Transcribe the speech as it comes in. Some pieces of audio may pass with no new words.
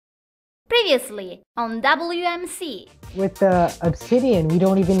Previously on WMC. With the obsidian, we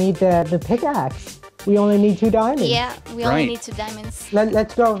don't even need the pickaxe. We only need 2 diamonds. Yeah, we only need 2 diamonds.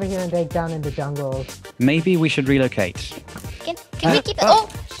 Let's go over here and dig down in the jungle. Maybe we should relocate. Can we keep it? Oh,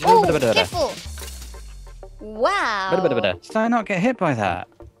 careful! Wow. Did I not get hit by that?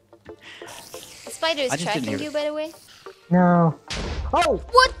 The spider is tracking you, by the way. No. Oh!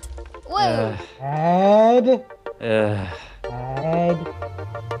 What? Whoa. Head. Uh, Head.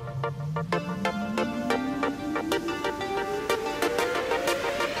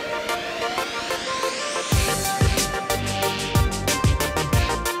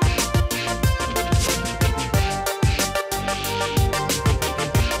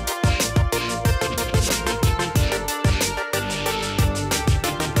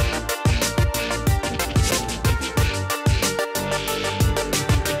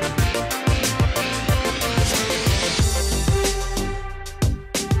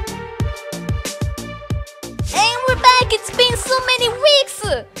 It's been so many weeks!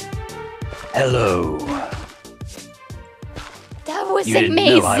 Hello. That was you amazing.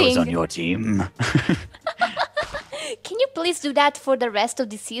 Didn't know I was on your team. Can you please do that for the rest of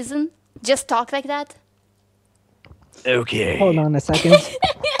the season? Just talk like that? Okay. Hold on a second.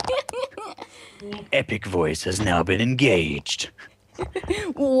 Epic voice has now been engaged.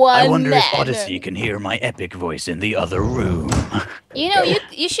 I wonder if Odyssey can hear my epic voice in the other room. You know,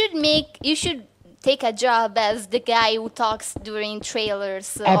 you should take a job as the guy who talks during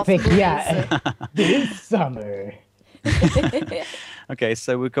trailers. Epic, yeah. This summer. Okay,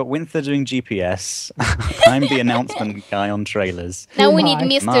 so we've got Winther doing GPS. I'm the announcement guy on trailers. Now we need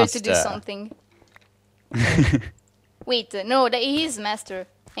Mister to do something. Wait, no, he is Master.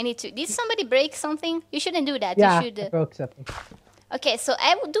 I need to. Did somebody break something? You shouldn't do that. Yeah, you should. I broke something. Okay, so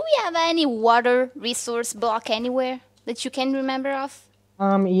do we have any water resource block anywhere that you can remember of?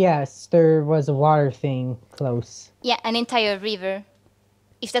 Yes, there was a water thing close. Yeah, an entire river.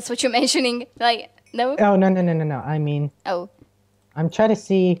 If that's what you're mentioning, like, no? Oh, no. I mean... Oh. I'm trying to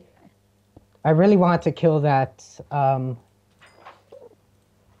see... I really want to kill that,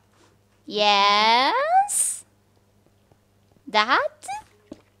 Yes? That?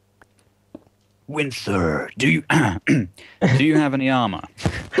 Winther, do you... do you have any armor?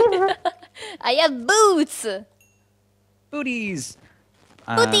 I have boots! Booties!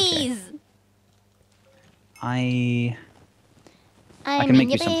 Booties! Okay. I can make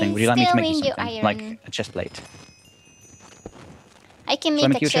you something. Would you like me to make you something? Like a chest plate? I can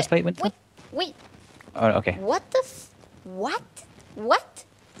make a chest plate, Winther? Wait. Oh, okay. What the What? What?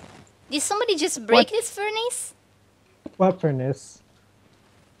 Did somebody just break this furnace? What furnace?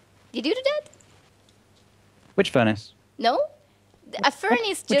 Did you do that? Which furnace? No? A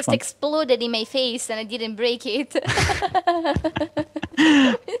furnace just exploded in my face and I didn't break it.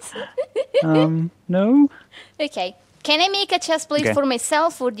 No. Okay. Can I make a chest plate for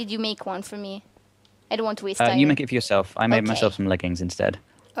myself or did you make one for me? I don't want to waste time. You make it for yourself. I made myself some leggings instead.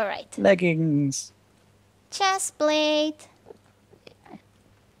 Alright. Leggings. Chest plate.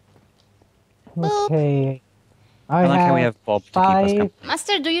 Okay. I like how we have Bob to keep us company.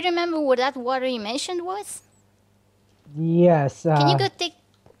 Master, do you remember what that water you mentioned was? Yes. Can you go take...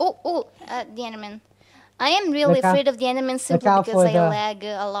 the Enderman. I am really afraid of the Enderman simply because I lag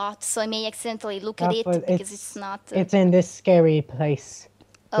a lot, so I may accidentally look at it because it's not... It's in this scary place.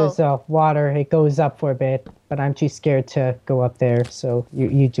 There's water, it goes up for a bit, but I'm too scared to go up there, so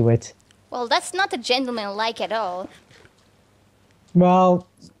you do it. Well, that's not a gentleman-like at all. Well,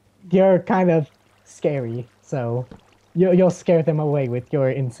 you're kind of scary, so you'll scare them away with your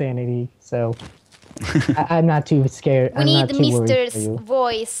insanity, so... I'm not too scared. We need Mr.'s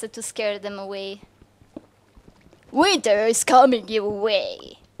voice to scare them away. Winter is coming your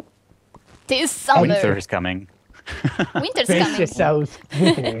way. This summer. Winter is coming. Winter's coming.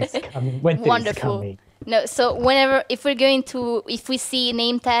 Winter is coming. Wonderful. Coming. No, so if we see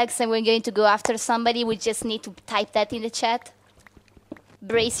name tags and we're going to go after somebody, we just need to type that in the chat.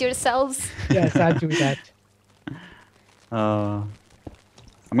 Brace yourselves. Yes, I'll do that.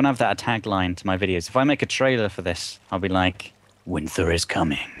 I'm going to have that a tagline to my videos. If I make a trailer for this, I'll be like, Winther is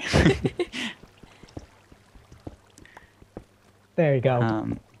coming. There you go.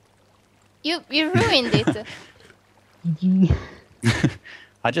 You ruined it.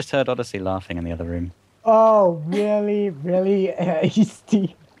 I just heard Odyssey laughing in the other room. Oh, really? Really?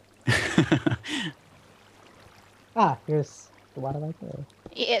 Steve. Here's the water right there.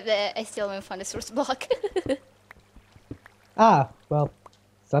 Yeah, I still haven't found the source block. Well,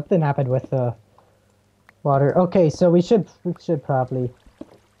 something happened with the water. Okay, so we should probably...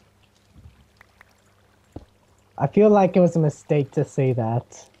 I feel like it was a mistake to say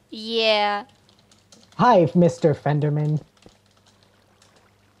that. Yeah. Hi, Mr. Fenderman.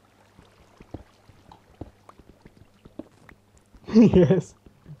 Yes.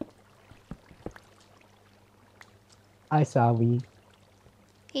 I saw we.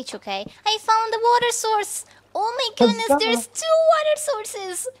 It's okay. I found the water source. Oh my Let's goodness, go. there's 2 water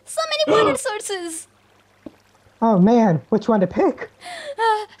sources. So many water sources. Oh man, which one to pick?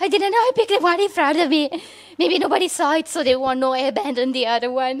 I didn't know I picked the one in front of me. Maybe nobody saw it, so they won't know I abandoned the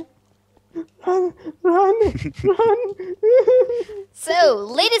other one. Run, run, run. So,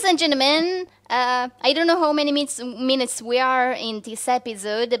 ladies and gentlemen, I don't know how many minutes we are in this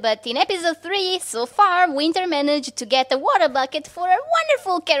episode, but in episode 3, so far, Winter managed to get a water bucket for a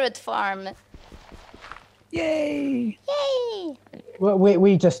wonderful carrot farm. Yay! Yay! Well,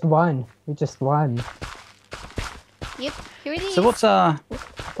 we just won. We just won. Yep, here it is. So what's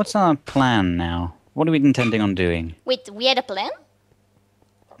our plan now? What are we intending on doing? Wait, we had a plan?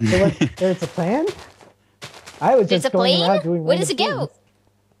 So there's a plan? I was There's just a going plane? around doing Where does random it go?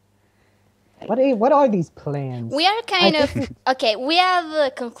 things. What are these plans? We are kind I of... think Okay, we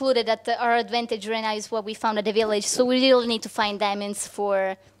have concluded that our advantage right now is what we found at the village, so we really need to find diamonds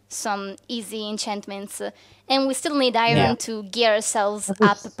for some easy enchantments. And we still need iron Yeah. to gear ourselves And we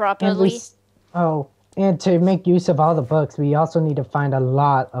up s- and we properly. s- Oh, and to make use of all the books, we also need to find a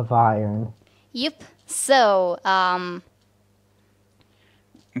lot of iron. Yep. So,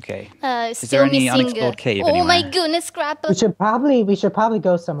 Okay. still there any missing... unexplored cave oh my anywhere? goodness, crap. We should probably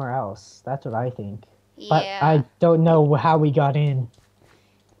go somewhere else. That's what I think. But Yeah. I don't know how we got in.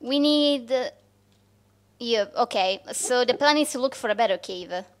 We need... yeah, okay. So the plan is to look for a better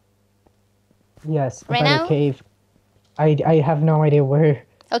cave. Yes, a Right better now? cave. I have no idea where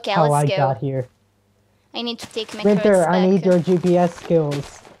Okay, how I let's go. got here. I need to take my Winter, carrots I back. need your GPS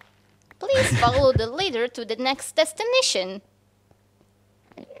skills. Please follow the leader to the next destination.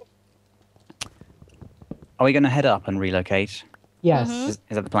 Are we going to head up and relocate? Yes. Mm-hmm. Is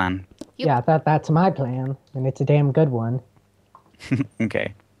that the plan? Yep. Yeah, that's my plan, and it's a damn good one.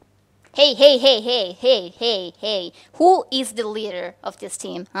 Okay. Hey, hey, hey, hey, hey, hey, hey. Who is the leader of this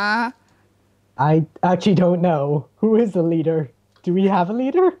team, huh? I actually don't know. Who is the leader? Do we have a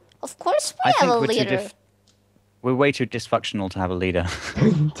leader? Of course I we have think a we're leader. we're way too dysfunctional to have a leader.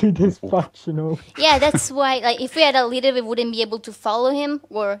 Too dysfunctional. Yeah, that's why, like, if we had a leader, we wouldn't be able to follow him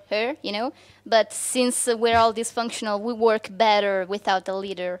or her, you know? But since we're all dysfunctional, we work better without a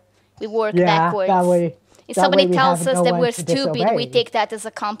leader. We work Yeah, backwards. that way. If that somebody way we tells have us no that one we're to stupid, we disobey. take that as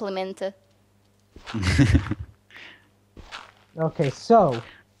a compliment. Okay, so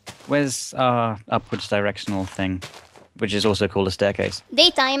Where's our upwards directional thing, which is also called a staircase?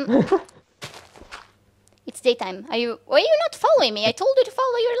 Daytime. It's daytime. Why are you not following me? I told you to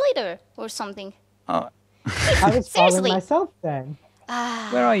follow your leader or something. Oh, I was following Seriously. myself then.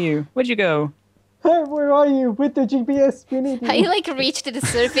 where are you? Where'd you go? Hey, where are you? With the GPS, we need I you. like reached to the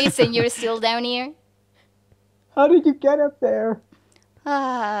surface and you're still down here. How did you get up there?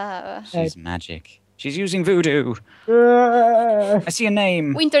 Ah, She's magic. She's using voodoo. Uh, I see a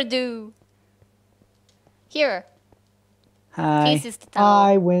name. winter dew. Here, Hi. this is the tunnel.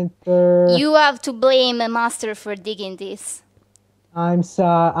 Hi, Winter. You have to blame a master for digging this. I'm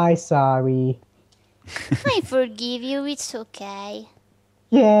sorry. I forgive you. It's okay.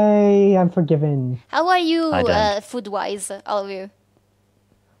 Yay, I'm forgiven. How are you, I don't. food-wise, all of you?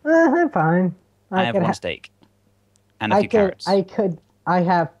 I'm fine. I have could one ha- steak and a few carrots. I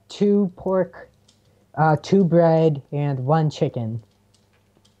have 2 pork, 2 bread, and 1 chicken.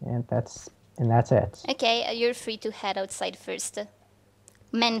 And that's it. Okay, you're free to head outside first.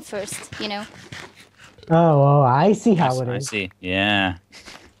 Men first, you know. Oh, I see how it I is. see. Yeah.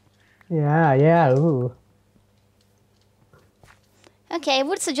 Yeah, ooh. Okay, I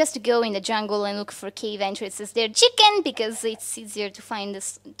would suggest to go in the jungle and look for cave entrances there. Chicken, because it's easier to find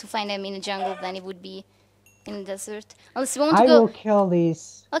them in the jungle than it would be in the desert. Unless you want to I go. will kill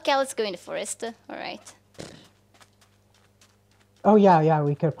these. Okay, let's go in the forest. All right. Oh, yeah,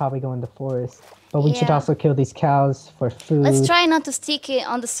 we could probably go in the forest. But we should Yeah. also kill these cows for food. Let's try not to stick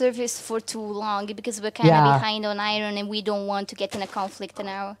on the surface for too long because we're kind of Yeah. behind on iron and we don't want to get in a conflict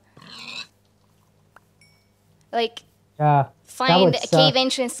now. Like, Yeah. find would a suck. cave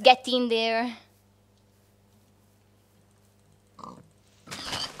entrance, get in there.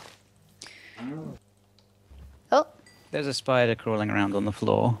 Oh, There's a spider crawling around on the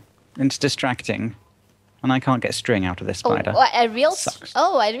floor. It's distracting. And I can't get string out of this oh, spider. a real Sucks.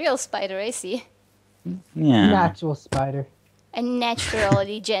 a real spider, I see. Yeah. Natural spider. A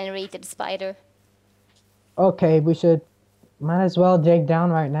naturally generated spider. Okay, might as well dig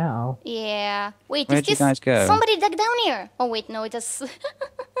down right now. Yeah. Wait, Where'd is you this guys go? somebody dug down here? Oh wait, no, it just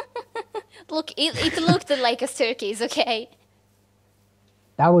Look, it looked like a staircase. Okay.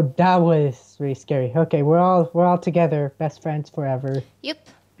 That was really scary. Okay, we're all together, best friends forever. Yep.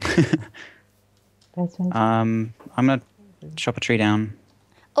 Best friends. I'm gonna chop a tree down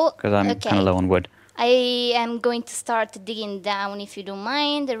Oh, because I'm okay. kind of low on wood. I am going to start digging down, if you don't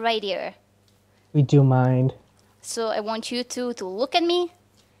mind, right here. We do mind. So I want you two to look at me.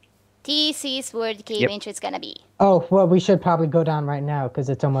 This is where the cave Yep. entrance is gonna be. Oh, well, we should probably go down right now because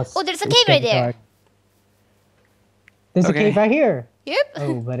it's almost. Oh, there's a it's cave right getting there. dark. There's a Okay. cave right here. Yep.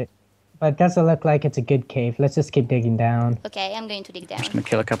 Oh, but it doesn't look like it's a good cave. Let's just keep digging down. Okay, I'm going to dig down. Just gonna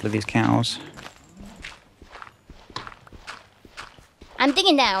kill a couple of these cows. I'm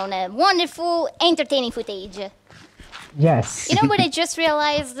digging down. Wonderful, entertaining footage. Yes. You know what I just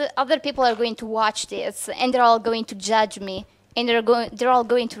realized? Other people are going to watch this, and they're all going to judge me, and they're all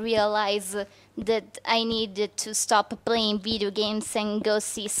going to realize that I need to stop playing video games and go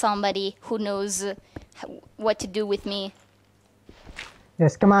see somebody who knows what to do with me.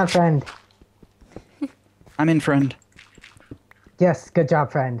 Yes, come on, friend. I'm in, friend. Yes, good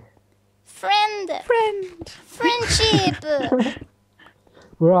job, friend. Friend, friendship.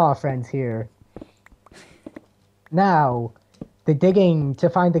 We're all friends here. Now, the digging to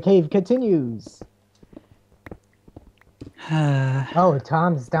find the cave continues. Oh,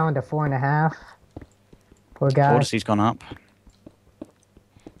 Tom's down to 4.5. Poor guy. Odyssey's gone up.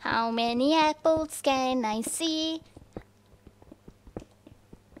 How many apples can I see?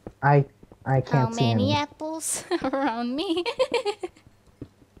 I How can't see many him. apples around me?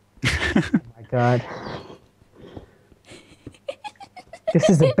 Oh my god. This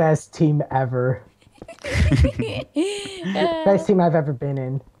is the best team ever. Best team I've ever been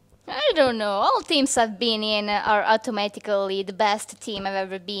in. I don't know. All teams I've been in are automatically the best team I've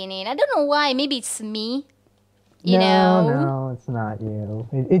ever been in. I don't know why. Maybe it's me. You know? No, it's not you.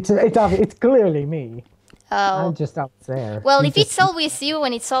 It's clearly me. Oh. I'm just out there. Well, You if it's always you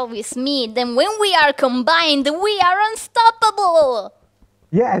and it's always me, then when we are combined, we are unstoppable.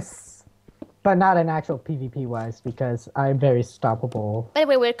 Yes, but not in actual PvP wise because I'm very stoppable. By the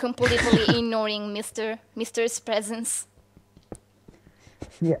way, we're completely ignoring Mister's presence.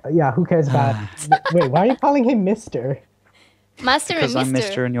 Yeah. Who cares about? Wait, why are you calling him Mister? Master and Because I'm Mister.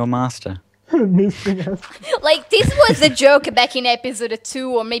 Mister and you're Master. Mister. Yes. Like, this was a joke back in episode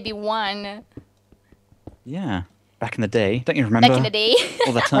 2 or maybe 1. Yeah. Back in the day. Don't you remember? Back in the day.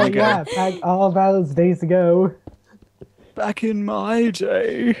 All the Oh time ago. yeah, back all those days ago. Back in my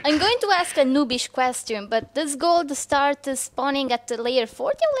day. I'm going to ask a noobish question, but does gold start spawning at layer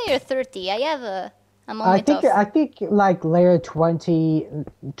 40 or layer 30? I have a moment of... I think like layer 20,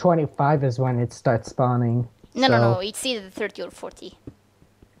 25 is when it starts spawning. No, it's either 30 or 40.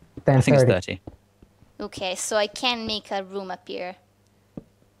 Then I think 30. it's 30. Okay, so I can make a room appear.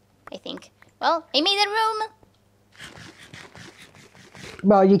 I think. Well, I made a room!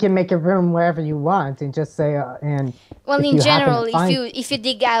 Well, you can make a room wherever you want and just say and. Well, if in you happen to general, find- if you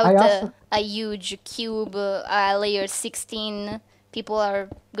dig out I also- a huge cube, layer 16, people are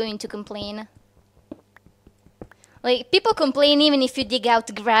going to complain. Like, people complain even if you dig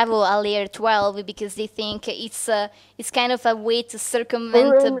out gravel at layer 12 because they think it's kind of a way to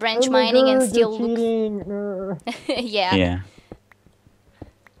circumvent branch mining and still look... Yeah. Yeah.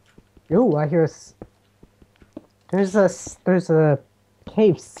 Ooh, I hear. There's a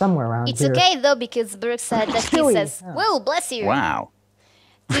cave somewhere around It's here. okay though because Burke said that he Chewy. says, "Whoa, bless you." Wow.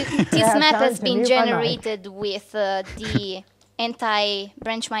 This Yeah, map time has to been mute my mic. generated with the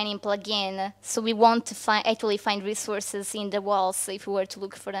anti-branch mining plugin, so we want to actually find resources in the walls if we were to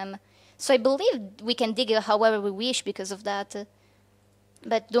look for them. So I believe we can dig however we wish because of that.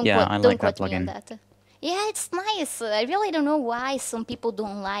 But don't Yeah, I quote, like don't that quote me on plugin. that. Yeah, it's nice. I really don't know why some people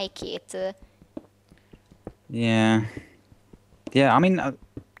don't like it. Yeah. Yeah, I mean,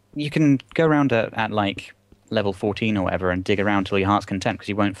 you can go around at like level 14 or whatever and dig around till your heart's content because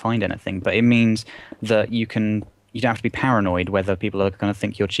you won't find anything. But it means that you don't have to be paranoid whether people are going to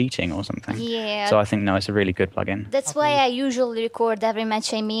think you're cheating or something. Yeah. So I think, no, it's a really good plugin. That's why I usually record every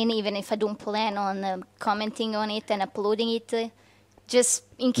match I'm in, even if I don't plan on commenting on it and uploading it. Just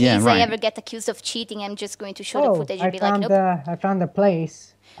in case Yeah, I right. ever get accused of cheating, I'm just going to show the Oh, footage I and be like, found nope, I found a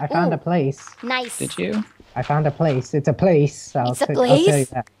place. I found Ooh. a place. nice. Did you? I found a place. It's a place. It's a I'll tell you place?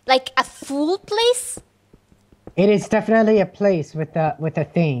 that. Like a full place? It is definitely a place with a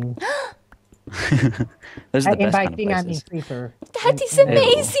thing. Those are the And best by kind of thing I mean places. creeper. That is Ew.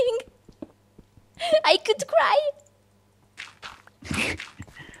 amazing. I could cry.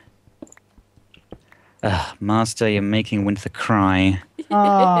 Master, you're making Winther cry. Oh,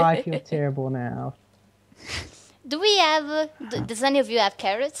 I feel terrible now. Do we have... does any of you have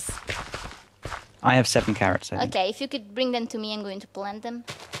carrots? I have 7 carrots. I think. Okay, if you could bring them to me, I'm going to plant them.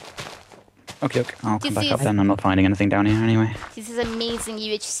 Okay. I'll come back up is- then. I'm not finding anything down here anyway. This is amazing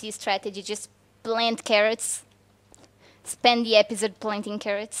UHC strategy. Just plant carrots. Spend the episode planting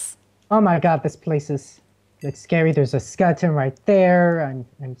carrots. Oh my god, this place is looks scary. There's a skeleton right there.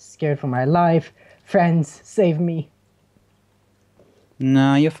 I'm scared for my life. Friends, save me.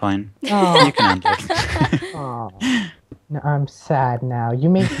 No, you're fine. Oh, You can handle it. oh. No, I'm sad now. You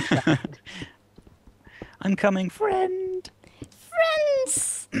make me sad. I'm coming, friend.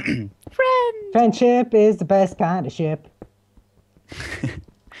 Friends! Friend. Friendship is the best kind of ship.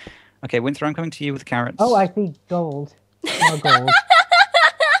 Okay, Winther, I'm coming to you with carrots. Oh, I see gold. More gold.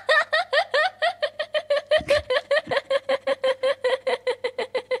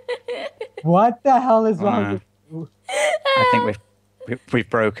 What the hell is wrong no. with you? I think we've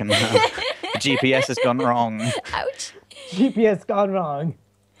broken. The GPS has gone wrong. Ouch. GPS gone wrong.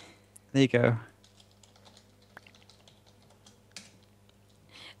 There you go.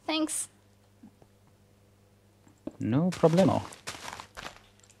 Thanks. No problemo.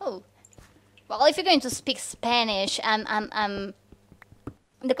 Oh. Well, if you're going to speak Spanish, da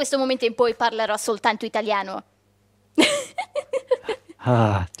questo momento in poi parlerò soltanto italiano.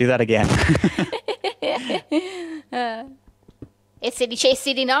 Do that again. E se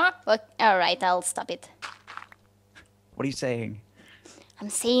dicessi di no? Alright, I'll stop it. What are you saying? I'm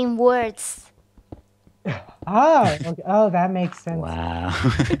saying words. Oh, okay. Oh, that makes sense. Wow.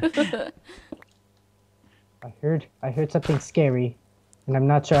 I heard something scary, and I'm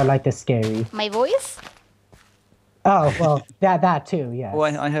not sure I like the scary. My voice? Oh, well, that too, yeah. Oh,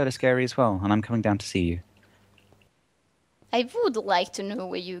 I heard a scary as well, and I'm coming down to see you. I would like to know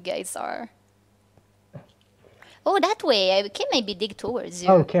where you guys are. Oh, that way. I can maybe dig towards you.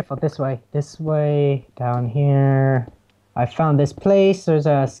 Oh, careful, this way. This way, down here. I found this place. There's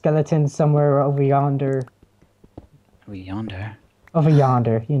a skeleton somewhere over yonder. Over yonder. Over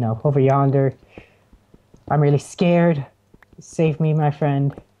yonder, you know, over yonder. I'm really scared. Save me, my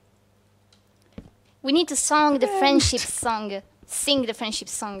friend. We need to sing the friendship song. Sing the friendship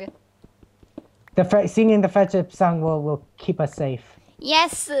song. Singing the friendship song will keep us safe.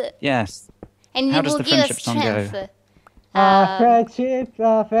 Yes. Yes. And How it does will the give us friendship song go?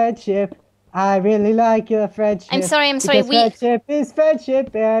 strength. Friendship. I really like your friendship. I'm sorry. Because friendship is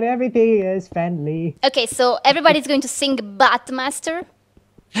friendship and everything is friendly. Okay, so everybody's going to sing Batmaster.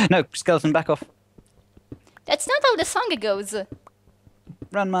 No, skeleton, back off. That's not how the song goes.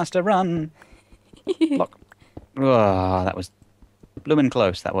 Run, master, run. Block. Oh, that was blooming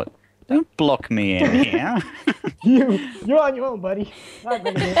close. That was. Don't block me in here. You're on your own, buddy. Not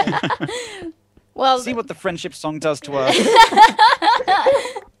gonna do it. Well, See what the friendship song does to us.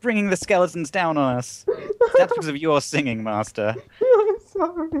 Bringing the skeletons down on us. That's because of your singing, master. I'm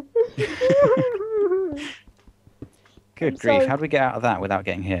sorry. Good I'm grief. sorry. How do we get out of that without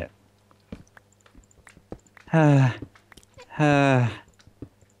getting hit?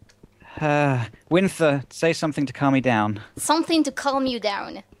 Winther, say something to calm me down. something to calm you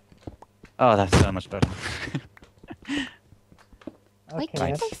down. Oh, that's so much better. Why Okay, can't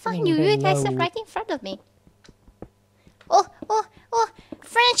I that's find you? You really guys are low. right in front of me. Oh!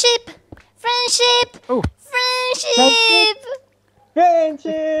 Friendship! Friendship! Oh. Friendship!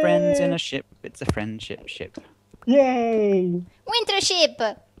 Friendship! Friends in a ship. It's a friendship ship. Yay!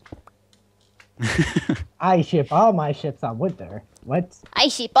 Wintership! I ship all my ships on winter. What? I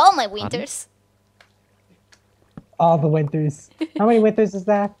ship all my winters. All the winters. How many winters is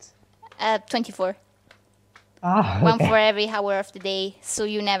that? 24. Ah, One okay. for every hour of the day, so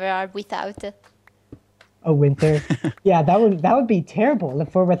you never are without. A winter. Yeah, that would be terrible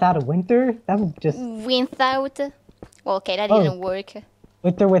if we're without a winter. That would just Without. Well, okay, that Oh. didn't work.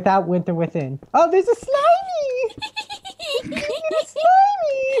 winter without, winter within. Oh, there's a slimy! There's a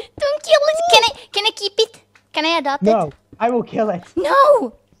slimy! Don't kill it! Can I keep it? Can I adopt No, it? I will kill it.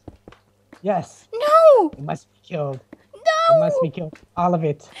 No! Yes, No! it must be killed. It No! must be killed. All of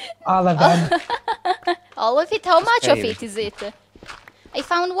it. All of them. All of it? How much of cave. it is it? I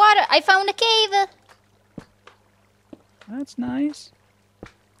found water. I found a cave. That's nice.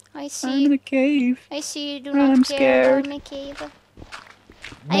 I I'm in see. a cave. I see you do I'm not care scared. about my cave.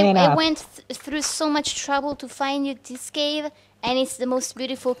 Man I up. went through so much trouble to find you this cave, and it's the most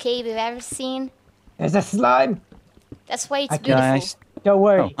beautiful cave you've ever seen. There's a slime. That's why it's I beautiful. Guys, Don't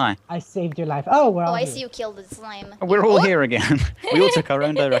worry. Oh, hi. I saved your life. Oh, we're Oh, all I here. see you killed the slime. we're all Oh, here again. We all took our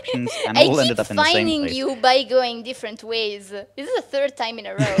own directions and I all keep ended up in the same finding place. you by going different ways. This is the third time in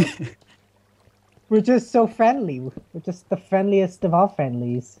a row. We're just so friendly. We're just the friendliest of all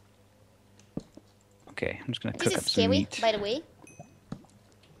friendlies. Okay, I'm just gonna This cook is up some scary, meat. by the way.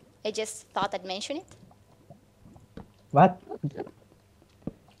 I just thought I'd mention it. What?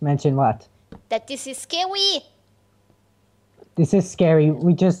 Mention what? That this is scary. This is scary.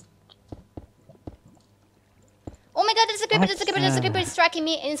 We just... Oh my god, there's a creeper, there's a creeper, there's a creeper. It's tracking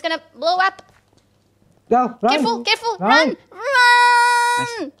me and it's gonna blow up. Go, run! Careful, careful, Run!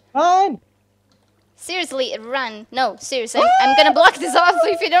 run! Run! Seriously, run. No, seriously, I'm gonna block this off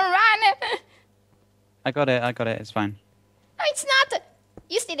if you don't run. I got it. It's fine. No, it's not.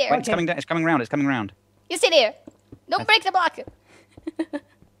 You stay there. Wait, it's coming down. It's coming round. It's coming round. You stay there. Don't break the block.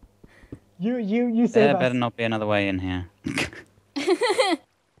 You save There us. better not be another way in here.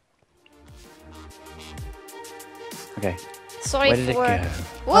 Okay. Sorry Where did it for... go?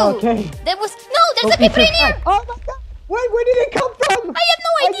 Whoa. Okay. There was... No, there's a creeper in here. Oh my god! Where did it come from? I have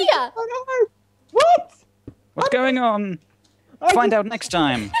no idea. What? What's going on? Find out next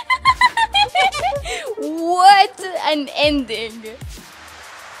time. What an ending.